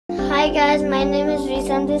Hi guys, my name is Reese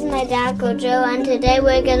and this is my dad Gojo, and today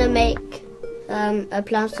we're gonna make a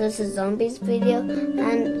Plants vs Zombies video,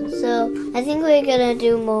 and so I think we're gonna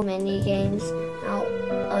do more mini games. Oh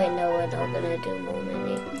wait, no, we're not gonna do more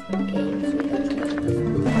mini games.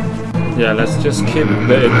 Yeah, let's just keep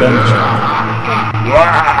the adventure.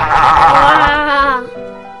 Wow!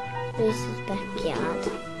 Reese's backyard.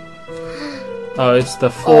 Oh, it's the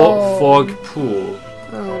fog pool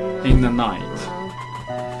in the night.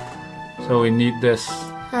 So we need this.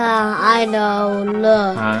 I know,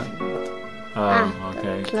 look.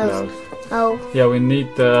 Okay, close. close. Oh. Yeah, we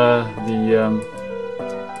need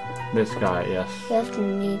this guy, yes. We have to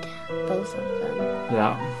need both of them.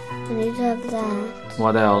 Yeah. We need to have that.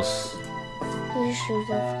 What else? We should,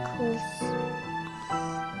 of course.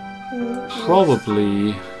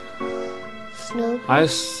 Probably Snow.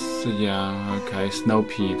 yeah, okay, snow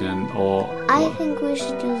pea then, or I think we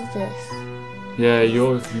should use this. yeah,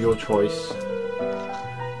 your choice.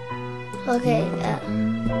 Okay.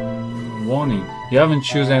 Warning: you haven't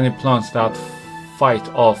chosen any plants that fight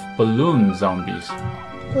off balloon zombies.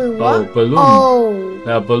 Wait, what? Oh, balloon.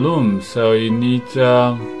 Oh. Balloon. So you need.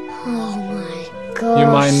 Oh my gosh. You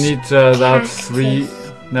might need that Cactus. 3.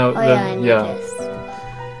 No, Oh yeah, I need this.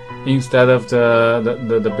 Instead of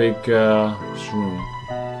the big shroom.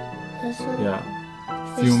 This one? Yeah.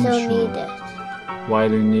 We Fume still shroom. need it. Why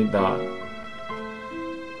do you need that?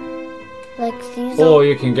 Like these. Or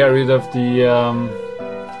you can get rid of the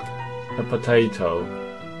potato.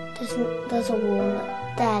 There's a walnut.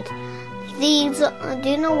 Dad, these. Do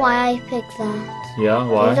you know why I picked that? Yeah,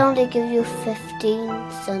 why? These only give you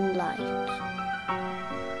 15 sunlight.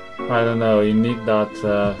 I don't know. You need that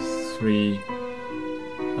 3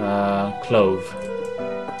 clove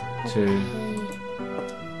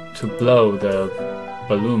to blow the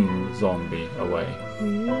balloon zombie away,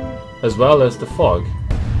 as well as the fog.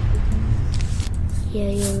 Yeah,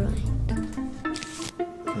 you're right.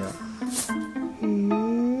 Yeah.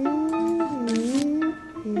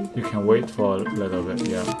 You can wait for a little bit.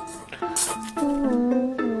 Yeah.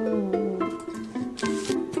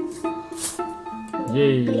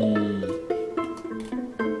 Yay!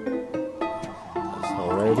 It's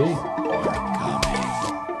all ready.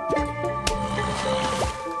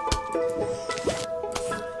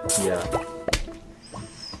 Yeah.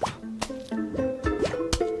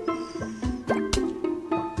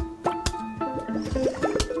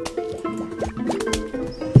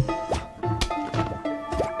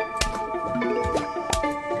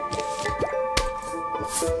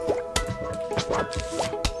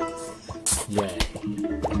 Yay.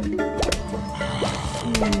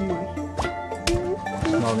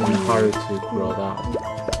 It's not in a hurry to grow that.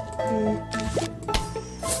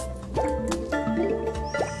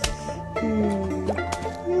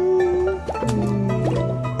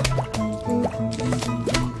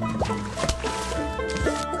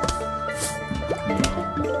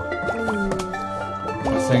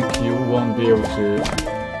 I think you won't be able to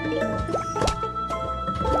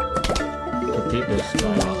beat this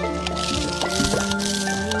guy up.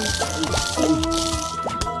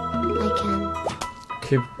 I can.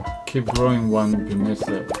 Keep growing one beneath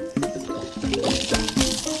it.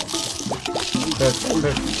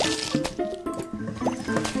 Quick.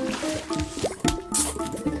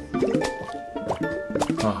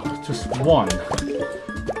 Oh, just one.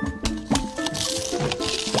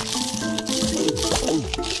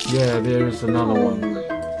 Yeah, there is another one.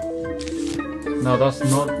 No, that's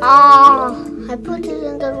not. Ah, I put it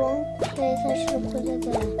in the wrong place. I should have put it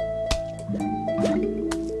there.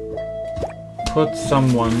 Put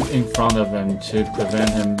someone in front of him to prevent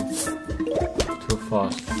him too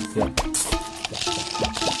fast. Yeah.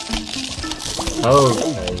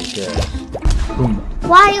 Okay, good. Boom.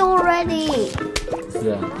 Why already?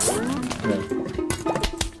 Yeah. Good.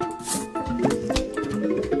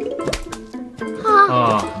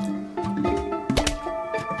 Ah.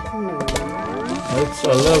 It's a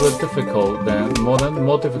little bit difficult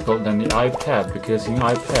more difficult than the iPad, because in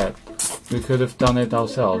iPad we could have done it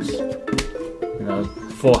ourselves. You know,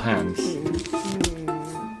 4 hands.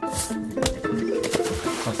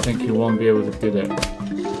 I think you won't be able to beat it. But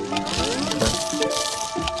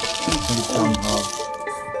I think somehow.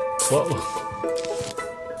 Whoa.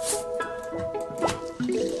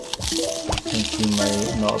 I think you may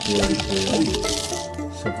not be able to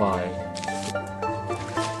survive.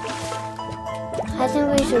 I think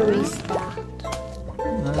we should restart.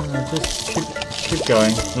 No, just keep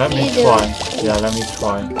going. Let me You do try. it. Yeah, let me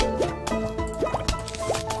try.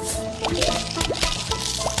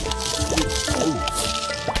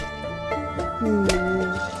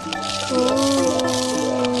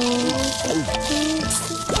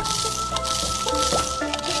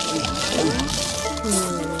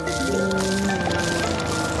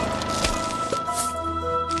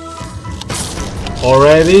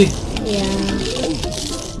 Already? Yeah.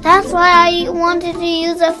 That's why I wanted to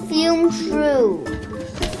use a fume shrew.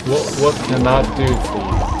 What can that do for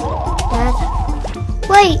you? That.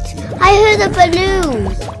 Wait! I heard a balloon!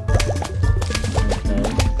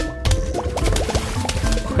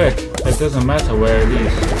 Okay. Quick! It doesn't matter where it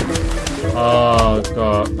is. Oh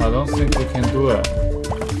god, I don't think we can do it.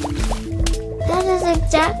 That is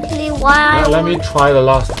exactly why Let me try the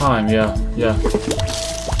last time, yeah.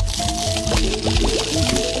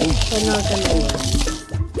 We're not gonna work.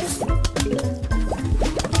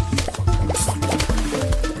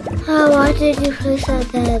 Oh, why did you place that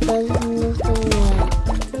there? There's nothing there.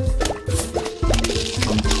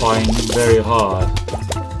 I'm trying very hard.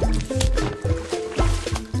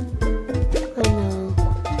 I know.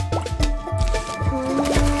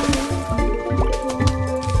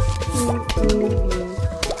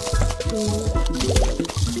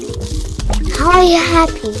 How are you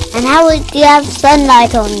happy? And how do you have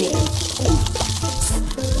sunlight on you?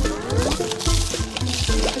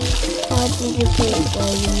 Why did you put it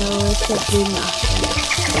there? You know it could do nothing.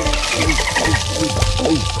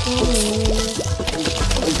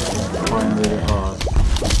 Trying really hard.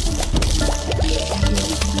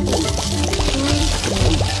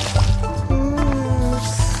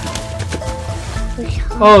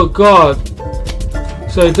 Oh god!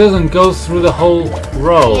 So it doesn't go through the whole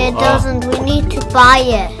row? Yeah, it doesn't. We need to buy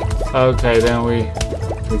it. Okay, then we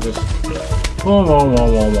just...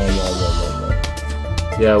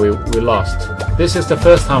 Yeah, we lost. This is the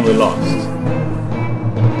first time we lost.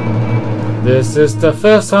 This is the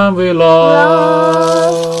first time we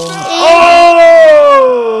lost.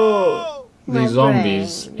 Oh! My These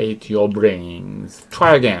zombies ate your brains.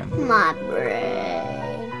 Try again. My brain.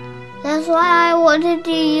 That's why I wanted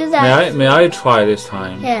to use that. May I try this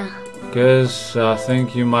time? Yeah. Because I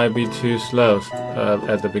think you might be too slow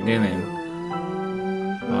at the beginning.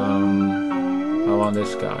 I want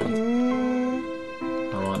this guy.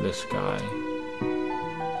 I want this guy.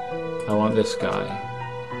 I want this guy.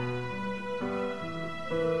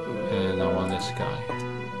 And I want this guy.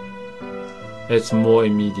 It's more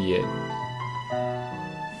immediate.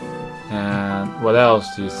 And what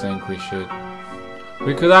else do you think we should?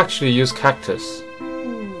 We could actually use cactus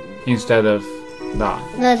instead of that.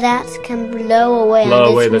 No, that can blow away Blow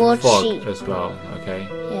and away it's the more fog cheap. as well. Okay.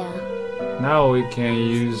 Yeah. Now we can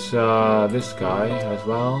use this guy as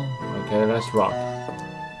well. Okay, let's rock.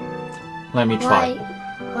 Let me try.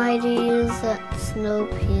 Why do you use that snow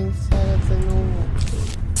pea instead of the normal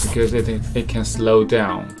pea? Because it can slow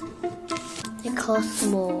down. It costs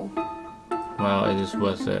more. Well, it is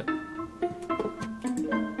worth it.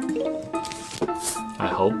 I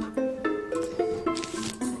hope.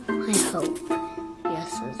 I hope.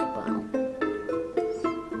 Yes, as well.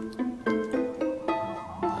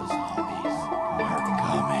 The zombies are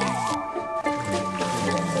coming.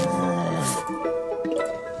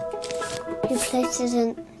 You placed it in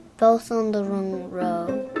both on the wrong row.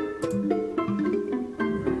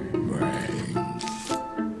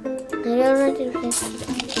 Did you already place it?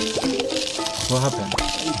 What happened?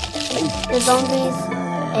 The zombies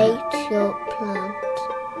ate your plant.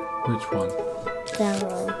 Which one? That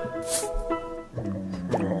row.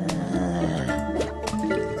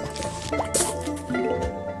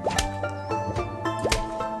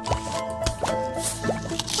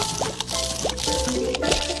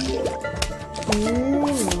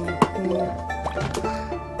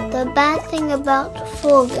 The bad thing about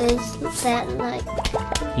fog is that, like,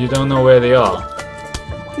 You don't know where they are.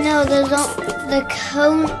 no, the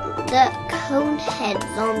cone head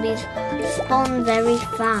zombies spawn very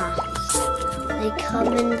fast. They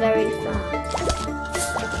come in very fast.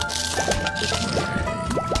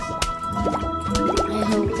 I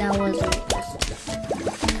hope that wasn't just.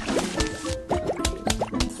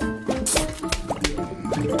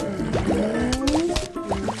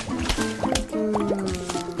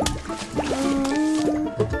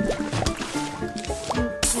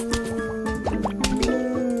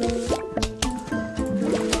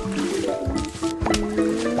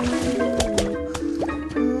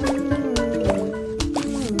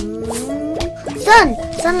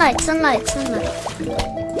 Sunlight.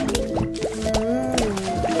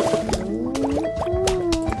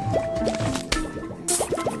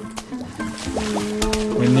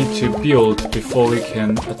 We need to build before we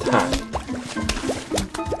can attack.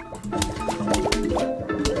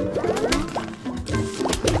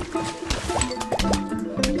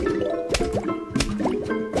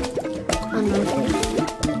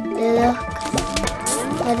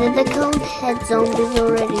 Did the cone head zombies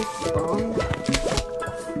already spawn?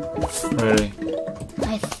 Really?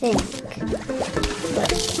 I think.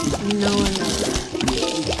 But no one knows.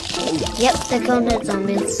 Yep, the counted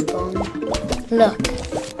zombies spawn. Look.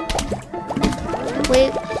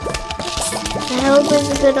 Wait. The help is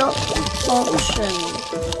a good option.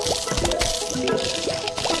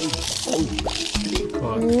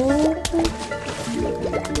 What?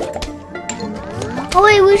 Oh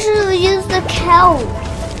wait, we should use the kelp.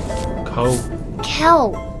 Kelp?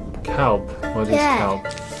 Kelp. Kelp? What is Yeah. kelp?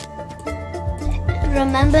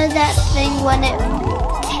 Remember that thing when it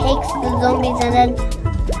takes the zombies and then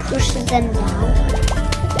pushes them down?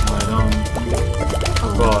 I don't...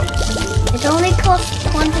 What? It only costs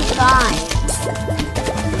 25.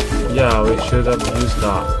 Yeah, we should have used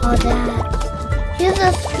that. Oh, that. Use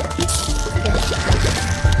this.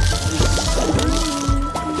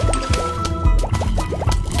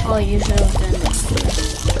 Oh, you should have done it.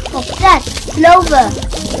 Oh, that. Blower.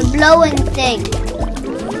 The blowing thing.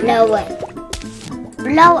 Blow it.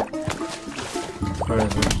 Blow it. Where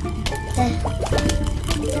is it? There.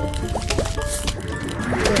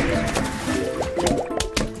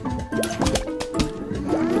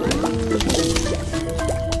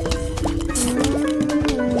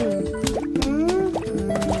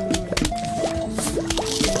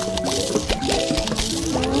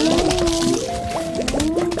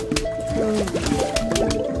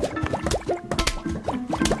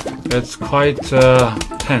 It's quite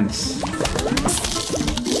tense.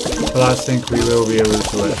 But I think we will be able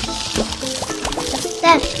to do it.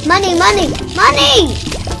 There. Money, money, money!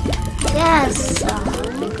 Yes.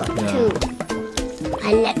 We got Yeah. 2.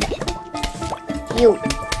 I love it. You.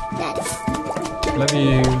 That. Love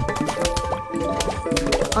you.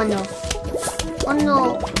 Oh no. Oh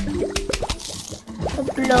no. The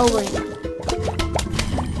blowing.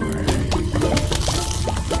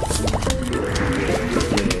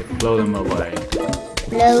 Yeah, blow them away.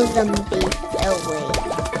 Blow them beef away.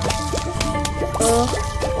 Oh,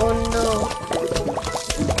 oh no.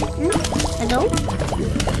 Hello?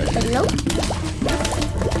 Hello?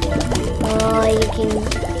 Oh, you can...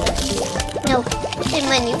 No, pay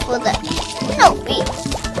money for that. No, beef.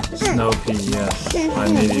 Snoopy, yes. I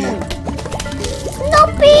need you.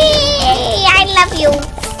 Snoopy! I love you.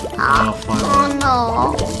 Oh, Oh finally. no.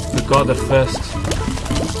 We got the first.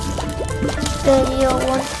 The real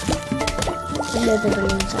one. I hear the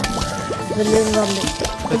balloon zombie. Balloon zombie. The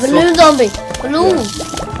It's balloon zombie. Balloon.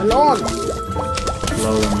 Balloon.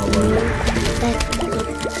 Blow them away.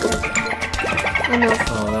 Oh no. Oh,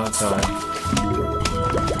 that guy.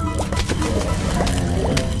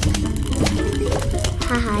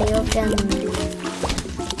 Haha, you're done.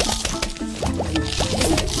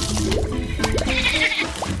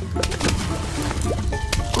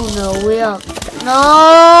 Oh no, we are. No!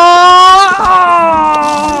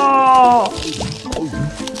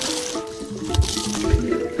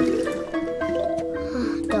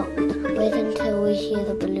 Don't wait until we hear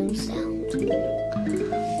the balloon sound.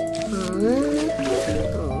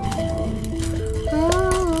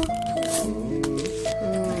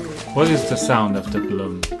 What is the sound of the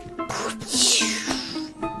balloon?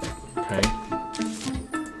 Okay.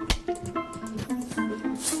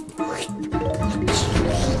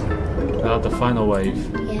 Now the final wave.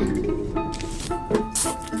 Yeah.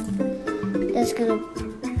 That's gonna.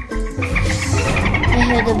 I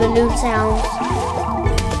hear the balloon sound.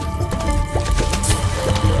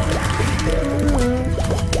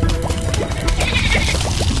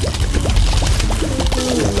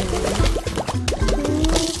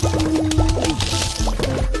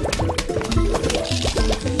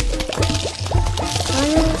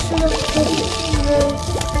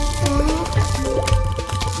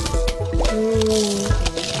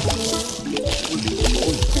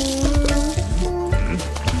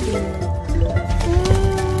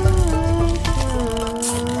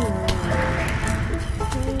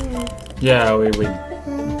 Yeah, we win.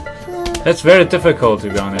 It's very difficult, to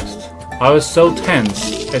be honest. I was so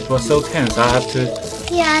tense. It was so tense. I have to.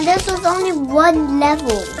 Yeah, and this was only one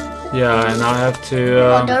level. Yeah, and I have to.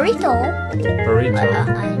 Dorito. Burrito.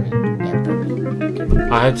 Burrito.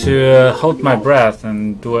 I had to hold my breath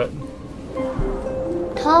and do it.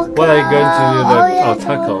 Taco. What are you going to do? Oh, yeah,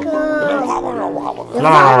 taco.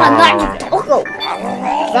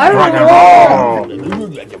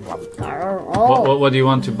 What do you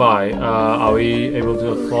want to buy? Are we able to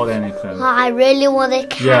afford anything? I really want a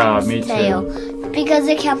cat's Yeah, me too. tail because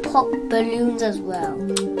it can pop balloons as well.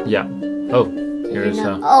 Yeah. Oh, here's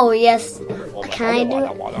a. Oh yes, can I do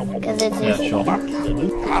it? Because it's Yeah, sure.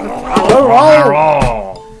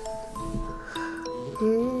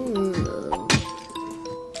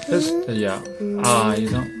 This, yeah. You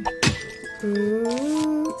don't.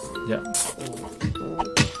 Yeah.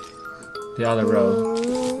 The other row.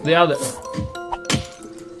 The other.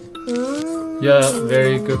 Yeah,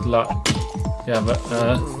 very good luck. Yeah, but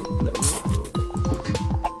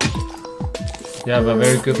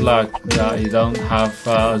very good luck that you don't have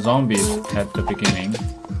zombies at the beginning.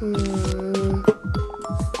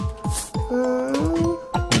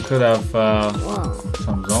 You could have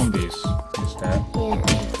some zombies instead.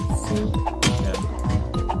 Yeah.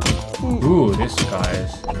 Ooh, this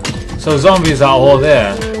guys. So zombies are all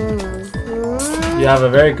there. You have a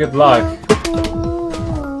very good luck.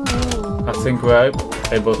 I think we're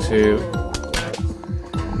able to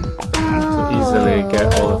easily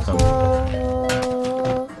get all of them.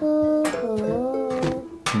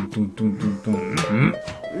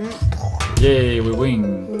 Yay, we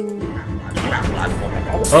win.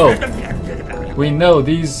 Oh, we know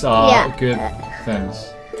these are good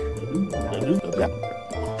things.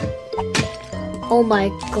 Oh my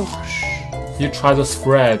gosh. You try to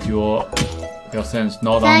spread your things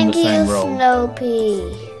not on the same row. Thank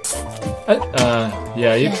you, Snoopy.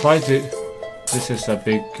 Yeah, you try to. This is a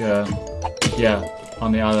big. Yeah,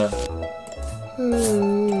 on the other.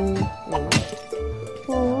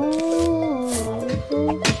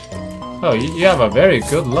 Oh, you have a very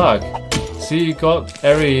good luck. See, you got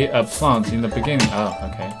every plant in the beginning. Oh,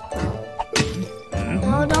 okay.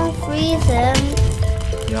 No, don't freeze him.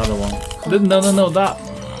 The other one. No, that.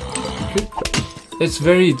 It's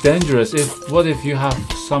very dangerous. What if you have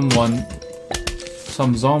some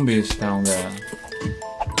zombies down there?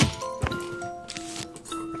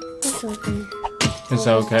 It's okay. It's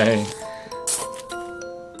okay.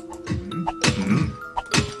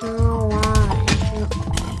 Oh, why?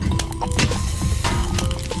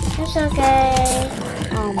 It's okay.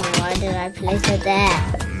 Oh my, why did I place it there?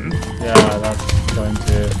 Yeah, that's going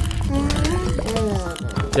to.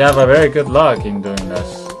 You have a very good luck in doing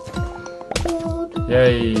this.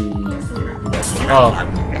 Yay! Oh,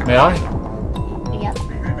 may I? Yep.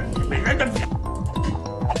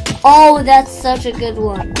 Oh, that's such a good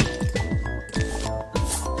one.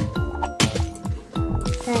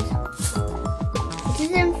 It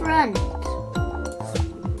is in front.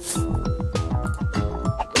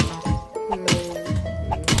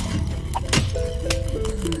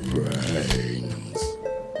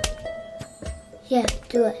 Yeah,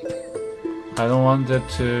 do it. I don't want it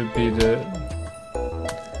to be the.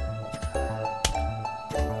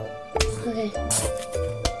 Okay.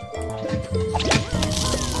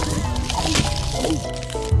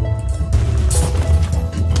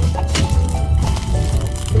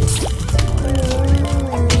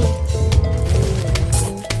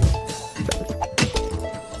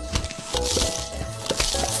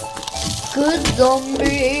 Good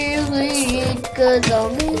zombies, good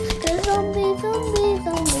zombies, good zombie, zombie,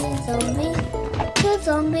 zombie, zombie. Good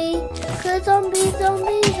zombie, good zombie,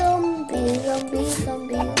 zombie, zombie, zombie,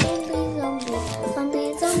 zombie, zombie, zombie, zombie,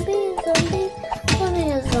 zombie, zombie, zombie,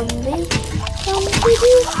 zombie, zombie,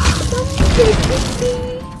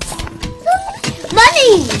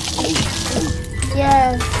 money!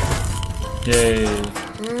 Yes. Yay!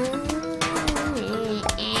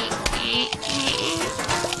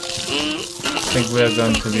 I think we're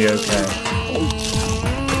going to be okay.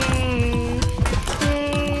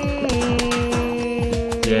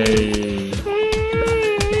 Yay!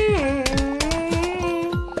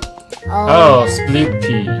 Oh, split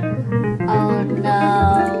pea. Oh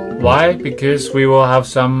no. Why? Because we will have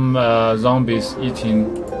some zombies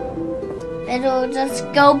eating. It'll just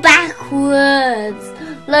go backwards.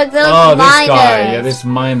 Look, those Oh, miners. this guy. Yeah, this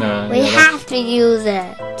miner. We Yeah, have to use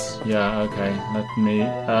it. yeah, okay. Let me.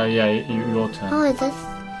 Yeah, your turn. Oh,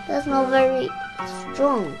 that's not very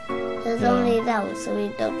strong. There's Yeah. only that, so we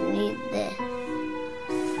don't need this.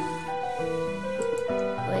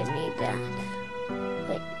 We need that.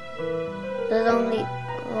 Wait. There's only.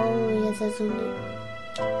 Oh, yes, there's only.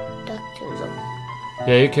 Dr. Zombie.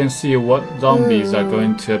 Yeah, you can see what zombies are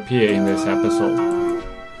going to appear in this episode.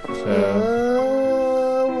 So,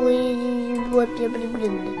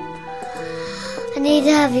 I need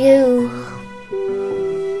to have you.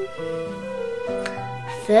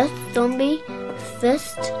 First zombie,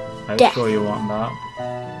 first I'm death. sure you want that.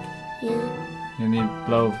 Yeah. You need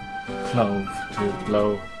clove to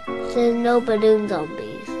blow. There's no balloon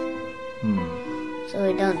zombies, Hmm. so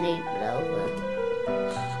we don't need blower.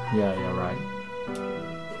 Yeah, you're right.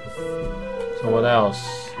 So what else?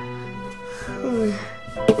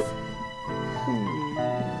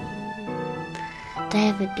 Do I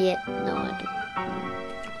have a bit? No, I don't.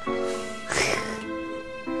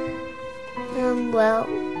 Well,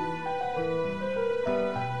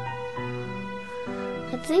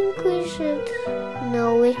 I think we should...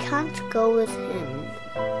 No, we can't go with him.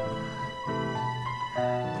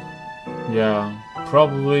 Yeah,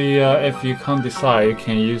 probably if you can't decide, you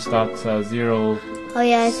can use that zero. Oh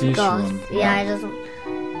yeah, I Sea forgot. shroom, Yeah, yeah. I doesn't...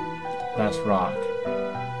 That's right.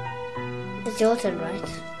 It's your turn, right?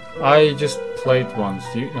 I just played once.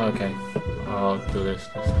 Okay, I'll do this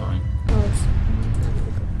time. Oh,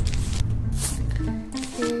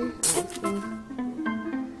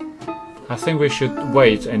 I think we should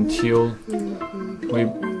wait until we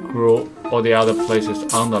grow all the other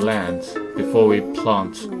places on the land before we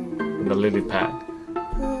plant the lily pad.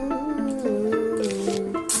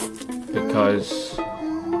 Because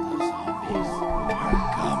The zombies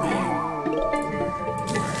are coming.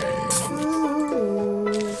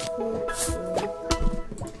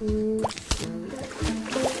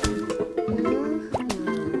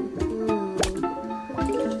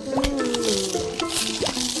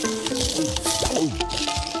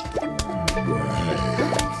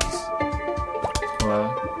 well,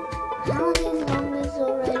 how are these zombies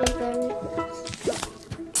already very...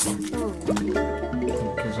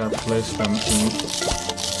 because I placed them in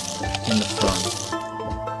the front.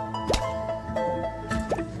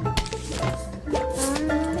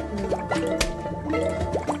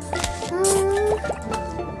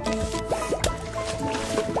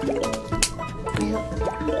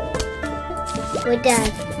 Wait,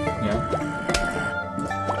 Dad, Yeah.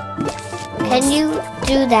 can you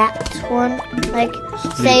do that one? Like,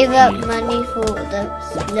 Split save up pea. money for the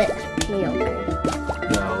split pea, okay?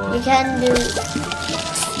 Yeah. Well, You can do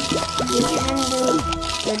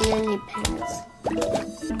the lily pads.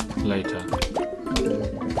 later.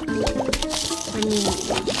 I mean,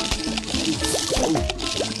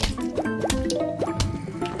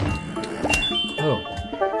 Oh.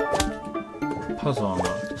 Puzzle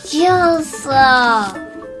unlocked. yes! What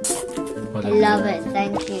I is love it,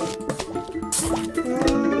 thank you.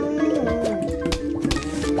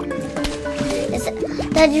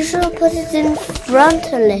 Dad, you should put it in front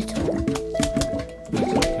a little.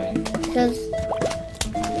 Okay. Because...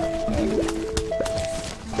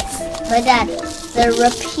 But Dad, the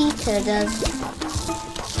repeater does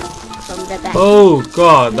from the back. Oh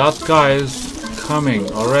God, that guy is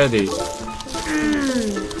coming already.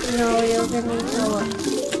 No, you're gonna go up.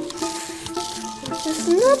 It's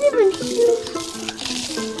not even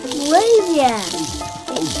wave yet.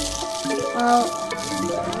 Well,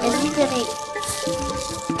 is he gonna...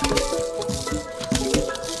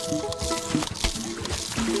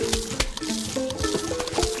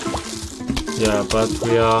 Yeah, but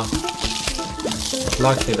we are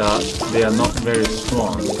lucky that they are not very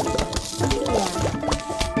strong. Yeah.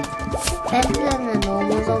 Better than a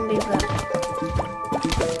normal zombie, but...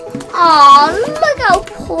 Aw, look how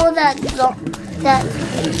poor that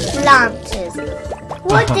plant is.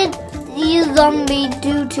 What did the zombie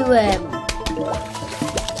do to him?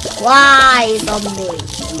 Why, zombie?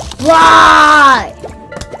 Why?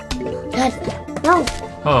 Dad, no.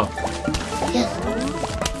 Oh, Yes.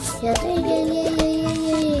 Yes, yeah, yeah, yeah,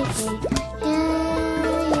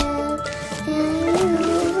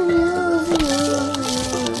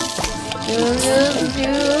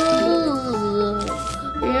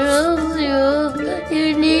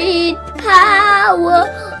 you need power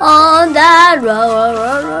on that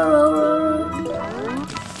road.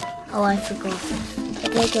 Oh, I forgot. I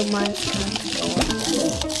think a monster has to go on that.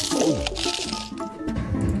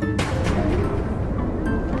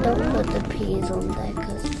 Don't put the peas on there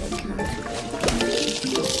because they can't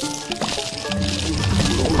go.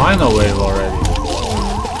 final wave already.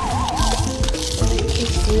 You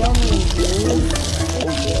see on the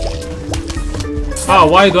Ah,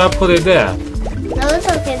 why do I put it there? No, it's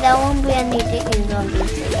okay. There won't be any digging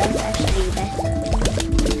zombies, so that's actually better.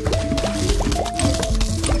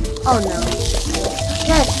 Oh no.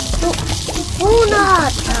 Dad, do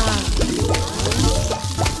not!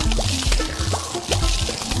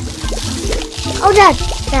 Oh, Dad!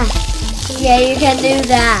 Dad! Yeah, you can do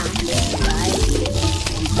that.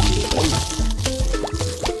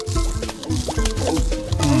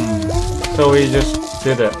 So we just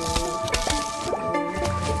did it.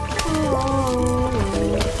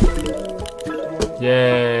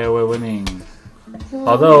 Yay, we're winning.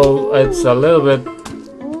 Although it's a little bit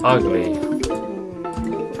ugly.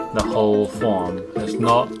 The whole form is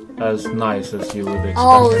not as nice as you would expect.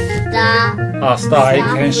 Oh, Star. Star, it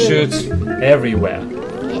can shoot everywhere.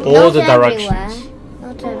 All Not the everywhere. directions.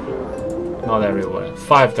 Not everywhere. Not everywhere.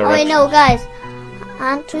 5 Oh wait, directions. no, guys.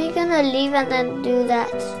 Aren't we gonna leave and then do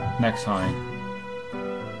that? Next time.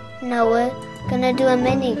 No, we're gonna do a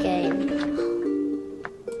mini game.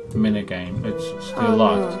 Minigame. It's still Oh,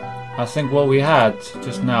 locked. no. I think what we had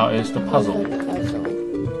just now is the puzzle.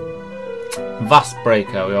 Vast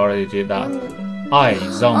Breaker, we already did that.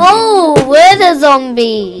 Zombie. Oh, we're the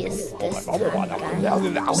zombies this time,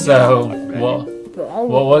 guys. So,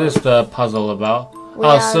 what is the puzzle about?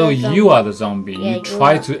 So you are the zombie. Yeah, you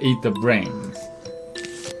try to eat the brains.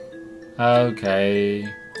 Okay.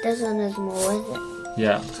 This one is more, is it?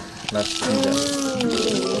 Yeah, let's do that.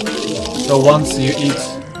 So once you eat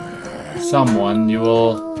someone, you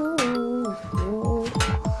will...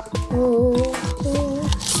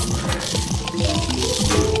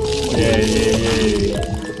 Yay.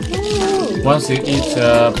 Once you eat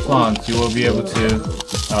a plant, you will be able to...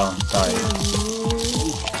 die.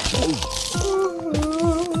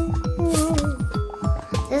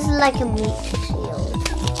 This is like a meat shield.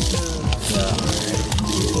 Yeah.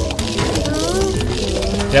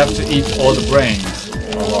 You have to eat all the brains.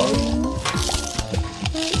 Or what?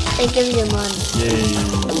 They give you money. Yay.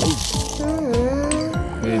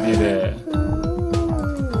 We did it.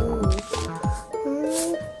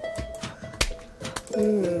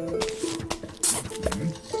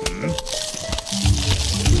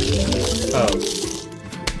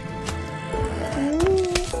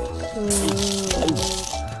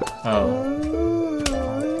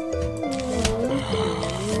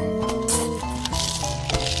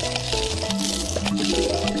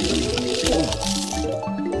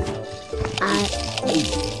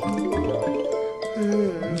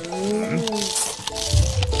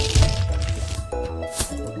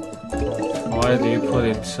 Why do you put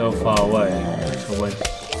it so far away? It's a waste.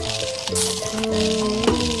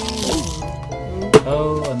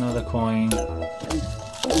 Oh, another coin.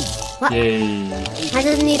 What? Yay. I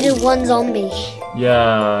just needed one zombie.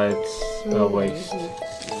 Yeah, it's a waste.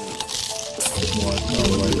 What a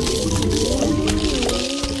waste.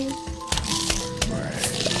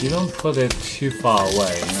 You don't put it too far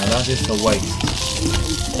away, that is a waste.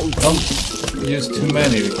 Don't use too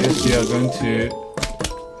many because you are going to...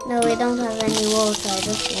 No, we don't have any water,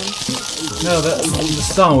 this one. No, the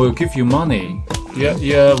sun will give you money.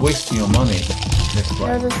 You're wasting your money this way.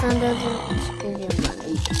 No, the sun doesn't give you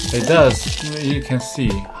money. It does. You can see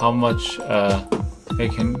how much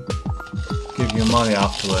it can give you money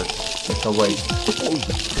afterwards. It's a waste.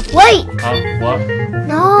 Wait! What?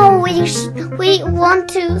 No, we want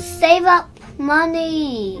to save up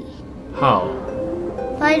money. How?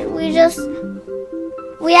 Like we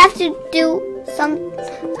have to do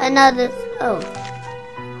another. Oh,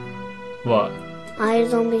 What? I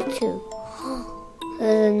zombie 2.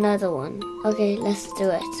 There's another one. Okay, let's do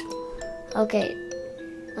it. Okay.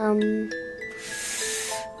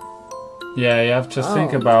 Yeah, you have to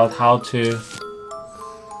think about how to...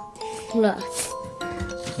 Look.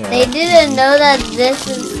 Yeah. They didn't know that this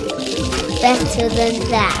is better than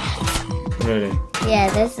that. Really? Yeah,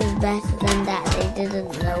 this is better than that. They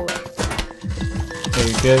didn't know it. So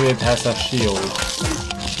because it has a shield.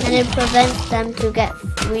 And it prevents them to get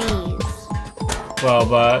freeze. Well,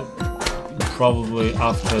 but probably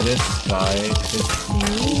after this guy, his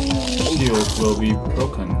shield will be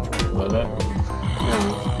broken. Will it? No,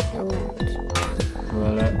 it won't.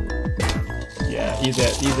 Will it? Yeah, eat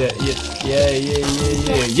it.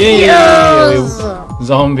 Yeah.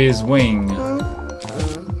 Zombies win.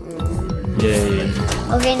 Yay.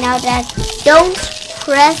 Okay, now Dad, don't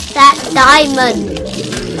press that diamond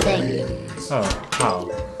thing. Oh, how?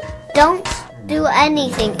 Don't do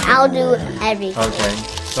anything. I'll do everything. Okay,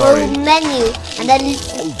 sorry. We'll menu, and then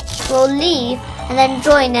we'll leave, and then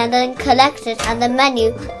join, and then collect it, and then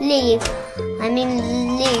menu, leave, and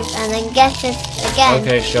then get it again.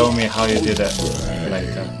 Okay, show me how you did it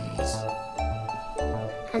later.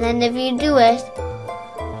 And then if you do it,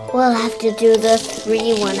 we'll have to do the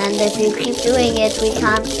 3 one, and if you keep doing it, we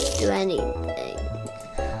can't do anything.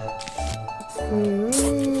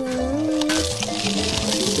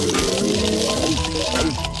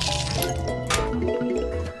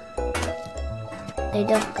 They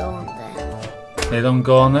don't go on there. They don't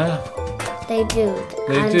go on there? They do.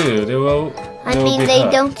 They do. They will. They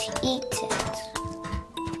hurt. don't eat it.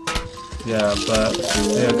 Yeah, but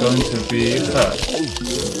they are going to be hurt.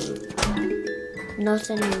 Not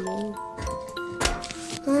anymore.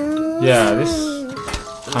 Yeah, this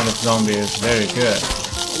kind of zombie is very good.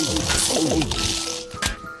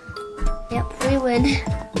 Yep, we win.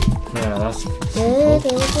 Yeah, that's very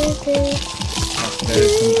simple.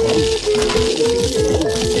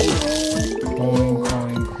 Coin.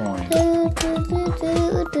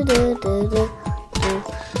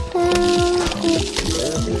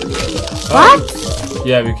 What?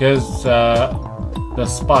 Yeah, because the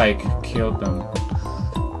spike killed them.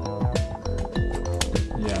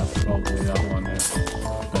 Yeah, probably that one is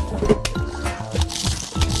better.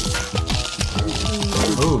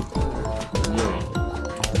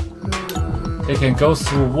 can go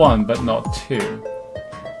through one, but not two.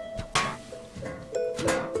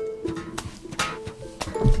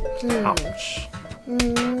 Ouch.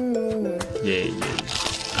 Yay.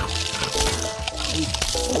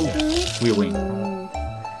 We win.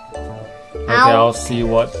 Okay, I'll see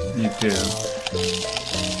what you do.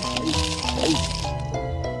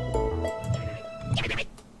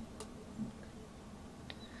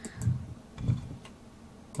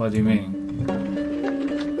 What do you mean?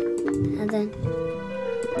 And then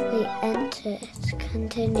we enter it,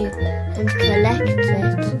 continue, and collect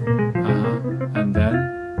it. And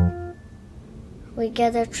then? We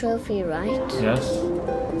get a trophy, right? Yes.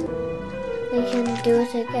 We can do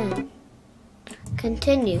it again.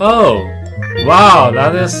 Continue. Oh! Wow,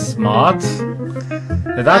 that is smart.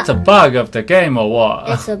 That's a bug of the game or what?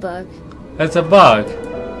 It's a bug. It's a bug.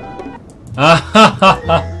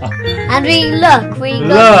 And we got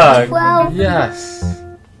Look! 12. Yes.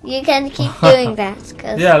 You can keep doing that.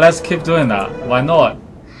 Cause Yeah, let's keep doing that. Why not?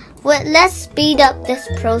 well, let's speed up this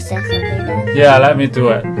process of it. Yeah, let me do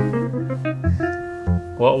it.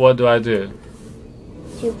 What do I do?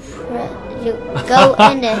 You go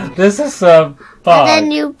in it, This is a bug. and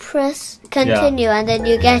then you press continue, and then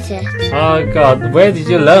you get it Oh god, where did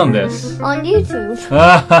you learn this? on YouTube.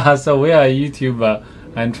 So we are a YouTuber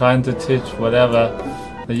and trying to teach whatever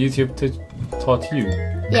the YouTube taught you.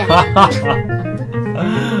 Yeah,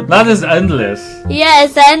 That is endless. yeah,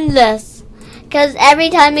 it's endless. Cause every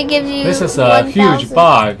time it gives you This is a 1,000 huge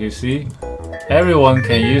bug, you see. Everyone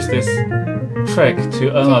can use this trick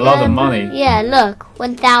to earn a lot of money. Yeah, look,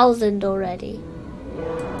 1,000 already.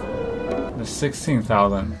 The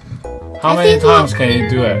 16,000. How I many think times can you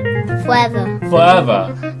do it? Forever.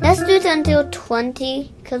 Forever. Let's do it until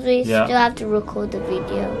 20, cause we Yeah. still have to record the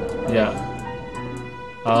video. Yeah.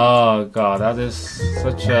 Oh god, that is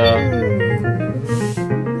such a...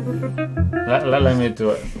 Let me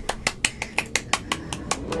do it.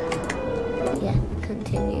 Yeah,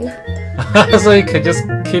 continue. So you can just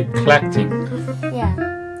keep collecting. Yeah,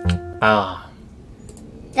 Ah,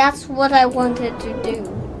 that's what I wanted to do.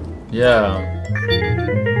 yeah.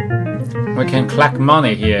 We can collect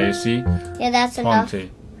money here, you see? Yeah, that's enough.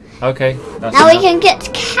 20. Okay, that's Now we enough. can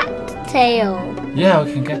get cattail. Yeah,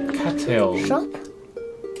 we can get cattail. Shop.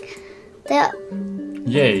 They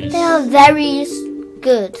Yay. are very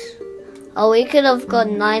good. Oh, we could have got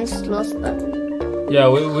 9 slots, but Yeah,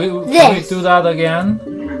 can we This. do that again?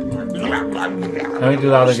 Can we do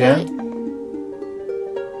that again?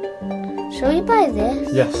 shall we buy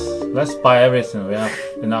this? Yes. Let's buy everything. We have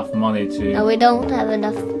enough money to... No, we don't have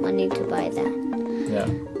enough money to buy that. Yeah.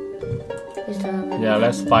 We still have Yeah,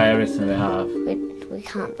 let's buy everything we have. we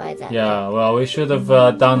can't buy that. Yeah, well, we should have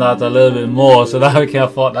done that a little bit more so that we can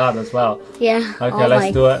afford that as well. Yeah. Okay, oh let's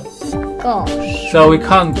my do it. gosh. So we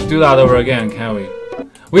can't do that over again, can we?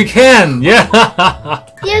 We can! Yeah!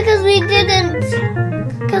 Yeah, because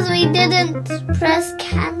we didn't press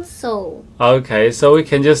cancel. Okay, so we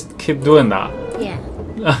can just keep doing that Yeah.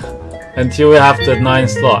 until we have the 9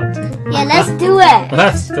 slot. Yeah, let's do it.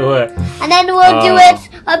 Let's do it. And then we'll do it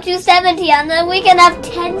up to 70, and then we can have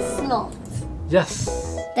 10 slots. Yes.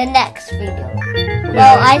 The next video. Yeah.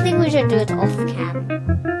 Well, I think we should do it off cam.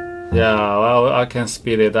 Yeah, well, I can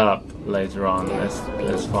speed it up later on. Yeah,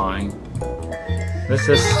 That's fine. This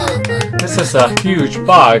is a huge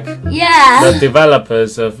bug. Yeah. The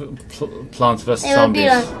developers of Plants vs It would be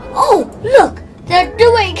Zombies. like, oh, look, they're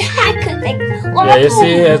doing hacker things. Yeah, you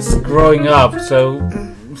see, it's growing up, so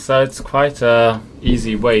it's quite a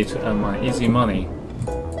easy way to earn money, easy money.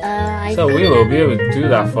 So we will be able to do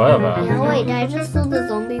that forever. Yeah, wait, I just saw the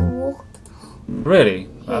zombie walk. Really?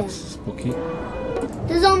 That's spooky.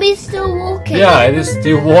 The zombie's still walking. Yeah, it is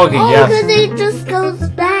still walking. Oh, Yes. because it just goes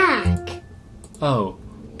back. Oh,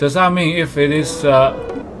 does that mean if it is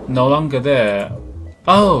no longer there?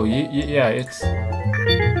 Oh, yeah,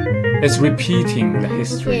 it's repeating the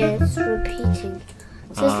history. Yeah, it's repeating.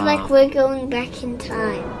 So it's like we're going back in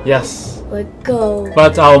time. Yes, We're going.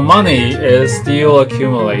 but our money is still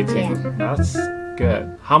accumulating. Yeah. That's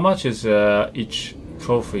good. How much is each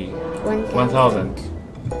trophy? 1,000.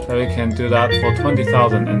 So we can do that for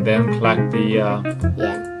 20,000 and then collect the. Yeah.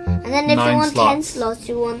 And then if you 9 want 10 slots. slots,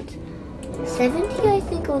 you want 70, I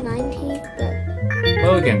think, or 90. But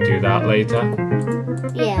Well, we can do that later.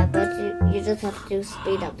 yeah, but you just have to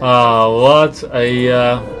speed up. What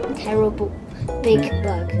a Terrible big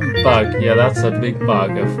bug. bug. Yeah, that's a big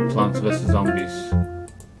bug of Plants vs Zombies.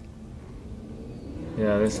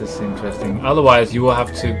 Yeah, this is interesting. Otherwise, you will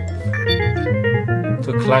have to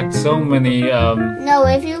collect so many. No,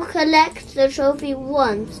 if you collect the trophy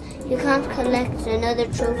once, you can't collect another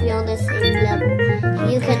trophy on the same level.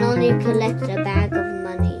 You can only collect a bag of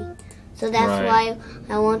money. So that's why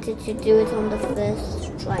I wanted to do it on the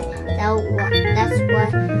first try. That's why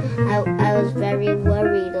I was very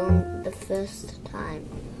worried on the first time.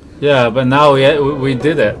 Yeah, but now we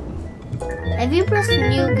did it. If you press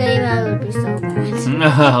new game, I would be so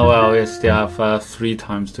bad. Well, we still have 3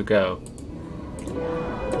 times to go.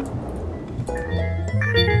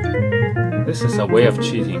 This is a way of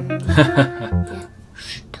cheating.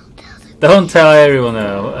 Shh, don't tell them. Don't tell everyone.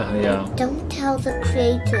 Yeah, Don't tell the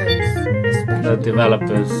creators, especially the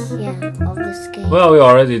developers. of this game. Well, we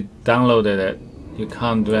already downloaded it. You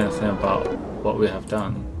can't do anything about what we have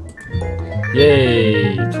done.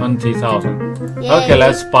 Yay, 20,000. Yay. Okay,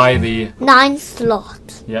 let's buy the 9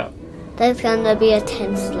 slots. yeah That's gonna be a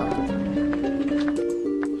 10 slot.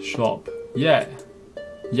 shop. Yeah.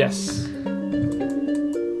 Yes.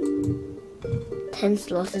 10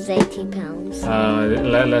 slots is £80.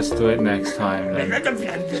 Let's do it next time then.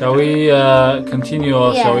 Shall we continue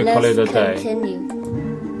or shall we call it a day? Continue.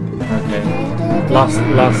 Okay. Last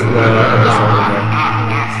episode again.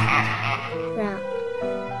 Round.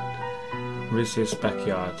 Reese's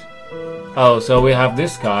backyard. Oh, so we have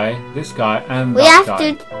this guy, and We that have guy.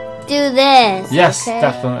 to do this. Yes, okay?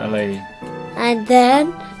 definitely. And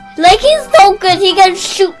then, like he's so good, he can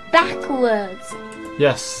shoot backwards.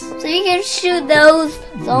 Yes. So you can shoot those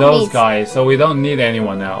zombies. Those guys. So we don't need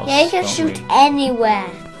anyone else. Yeah, you can don't shoot we? anywhere.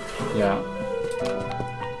 Yeah.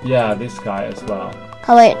 Yeah, this guy as well.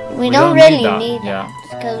 Oh wait, we don't need really that. need Yeah.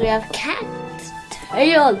 that because we have cat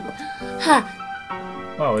tail. Ha!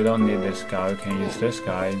 Well, we don't need this guy. We can use this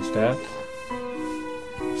guy instead.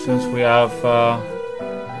 Since we have,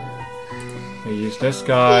 we use this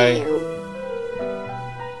guy.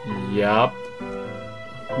 Yup.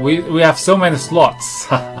 We have so many slots.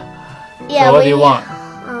 Yeah, so what do you want?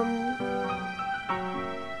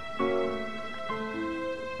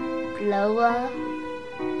 Blower.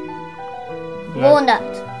 Walnut.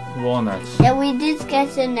 Walnuts. Yeah, we did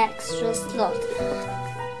get an extra slot.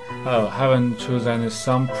 Oh, haven't chosen any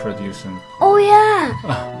sun producing. Oh yeah!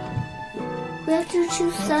 We have to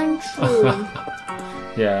choose Suntrue.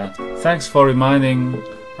 Yeah. Thanks for reminding.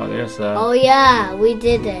 Oh, there's a. Oh yeah, we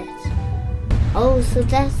did it. Oh, so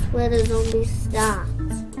that's where the zombie starts.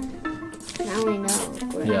 Now we know.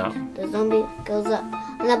 Great. Yeah. The zombie goes up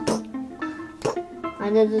and then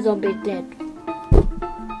and then the zombie dead.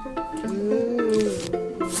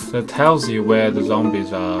 So it tells you where the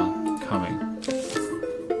zombies are coming.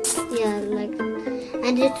 Yeah, like,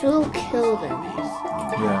 and it will kill them.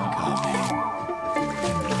 Yeah.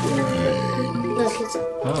 Look, it's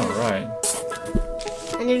Oh, right.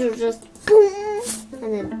 and it will just boom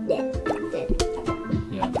and then dead.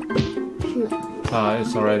 Yeah. Ah,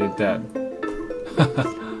 it's already dead.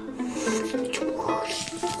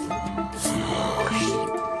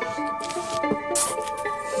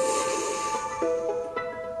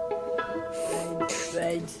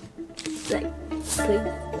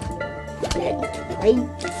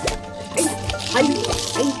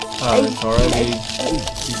 Oh, it's already.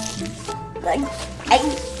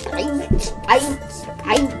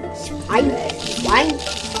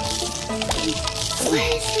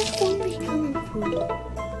 Where is the zombie coming from?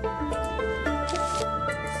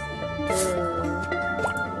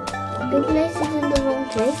 You placed it in the wrong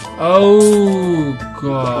place. Oh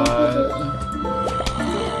God!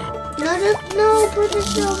 No, put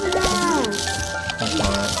it over there. That's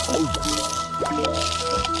alright.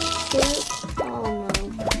 Oh no.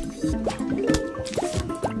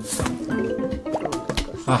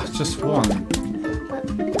 Ah, just one.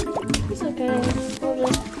 It's okay. Hold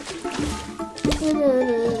it.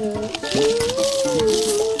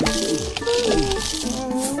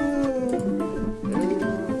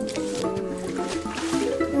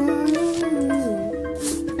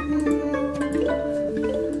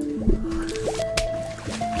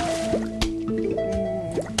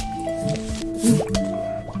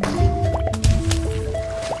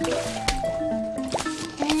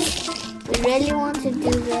 I really want to do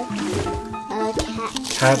the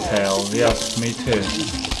cat Cattail. Yes, me too.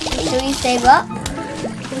 Should we save up?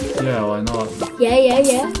 Yeah, why not?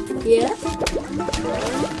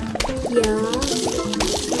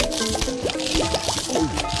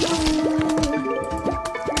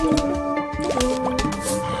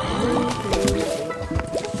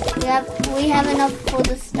 Yeah. We have enough for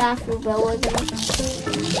the staff room, but we're gonna.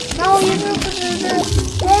 No, you're gonna put it there.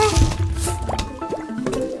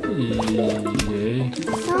 Yay.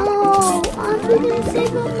 No, aren't we gonna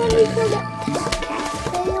save up money for the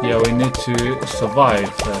cat? Yeah, we need to survive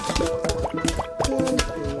first.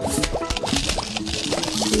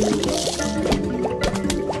 How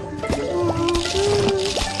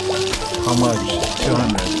much?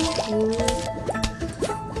 200.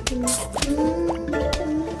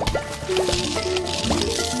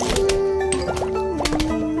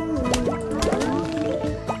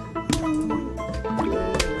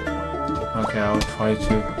 Okay, I'll try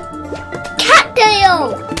to. Cattail!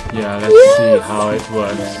 Yeah, let's see how it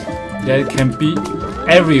works. Yeah, it can beat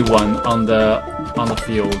everyone on the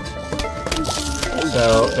field.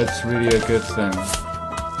 So it's really a good thing.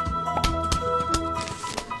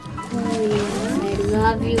 Oh yes, I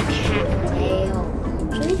love you, Cattail.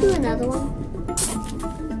 Should we do another one?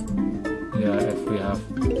 Yeah, if we have.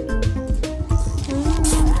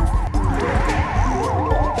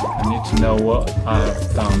 I need to know what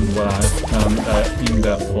I've done in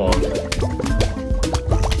the fog.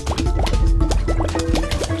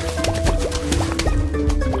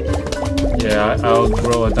 Yeah, I'll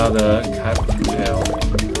grow another cattail.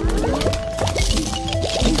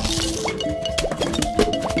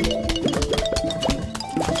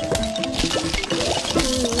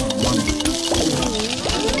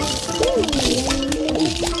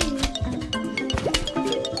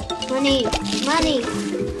 Money, money.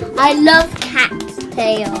 I love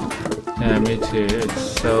cattail. Yeah, me too. It's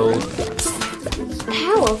so. It's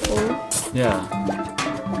powerful. Yeah.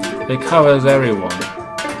 It covers everyone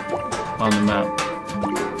on the map.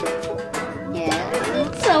 Yeah,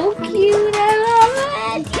 it's so cute. I love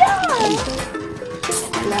it. Yeah.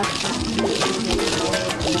 I love cattail.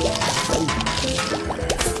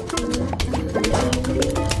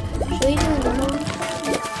 Should we do another one?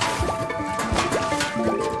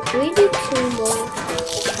 Should we do 2 more?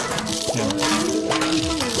 Yeah.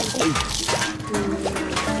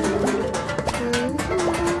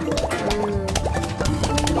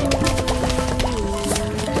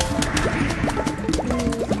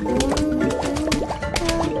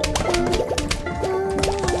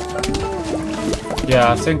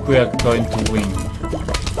 Yeah, I think we are going to win.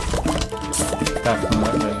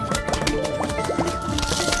 Definitely.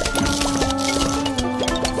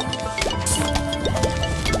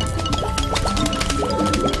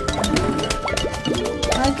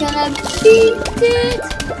 I'm gonna beat it!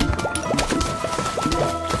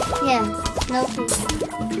 Yeah, Snoopy.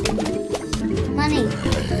 Money.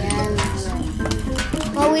 Yeah,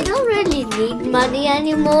 well, we don't really need money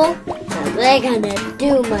anymore, so we're gonna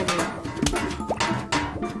do money.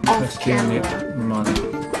 We still need money.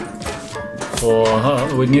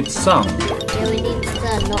 We need some. Yeah, we need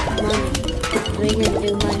some, not money. We can do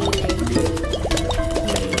money later.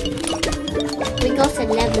 We got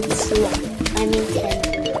 11 slots. I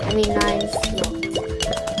mean 9 slots.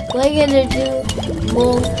 We're gonna do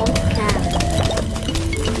more off camera.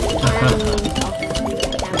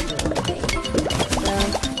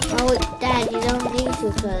 So, Dad, you don't need to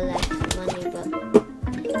collect money, but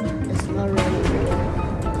it's not really good.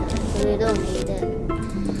 So we don't need it.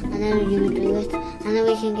 And then you do it, and then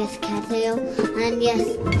we can get cattail. And yes.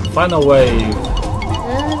 Final wave.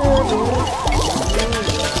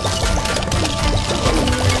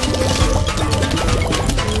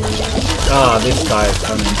 Ah, this guy is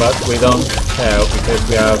coming, but we don't care because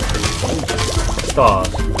we have stars.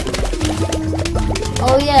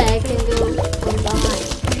 Oh yeah, I can go from behind.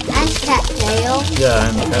 And cattail. Yeah,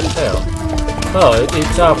 and cattail. Oh,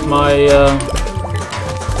 it's up my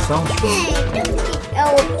sunshine.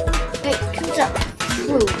 Oh, picked up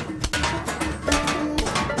food.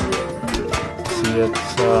 See,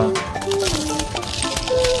 it's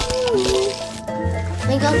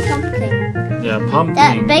We got something. yeah,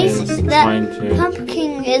 pumpkin That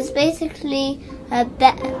pumpkin is basically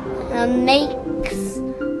makes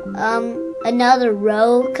another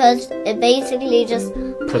row because it basically just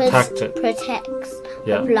protects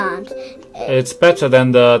the plant. It's better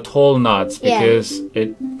than the tall nuts because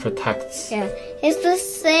it protects. Yeah, it's the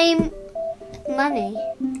same money.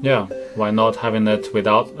 Yeah, why not having it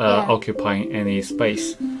without occupying any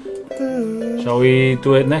space? Shall we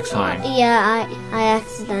do it next time? Yeah, I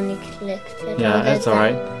accidentally clicked it. Yeah, that's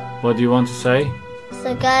alright. What do you want to say?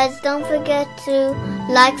 So guys, don't forget to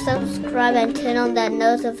like, subscribe and turn on that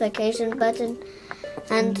notification button,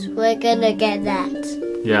 and we're gonna get that.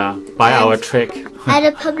 Yeah, by our trick. Add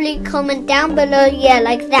a public comment down below, yeah,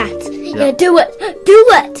 like that. Yeah, do it! Do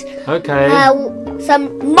it! Okay.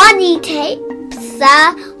 Some money tapes,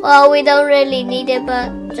 well, we don't really need it, but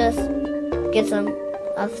just get some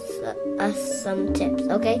of us some tips,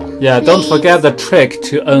 okay? Yeah, Please. don't forget the trick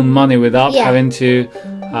to earn money without having to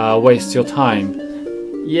waste your time.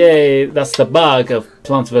 Yay, that's the bug of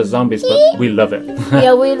Plants vs Zombies, but we love it.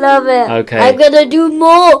 Yeah, we love it. Okay. I'm gonna do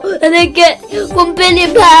more and then get £1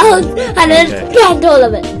 billion and And then Okay. plant all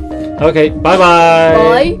of it. Okay,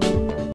 bye-bye. Bye.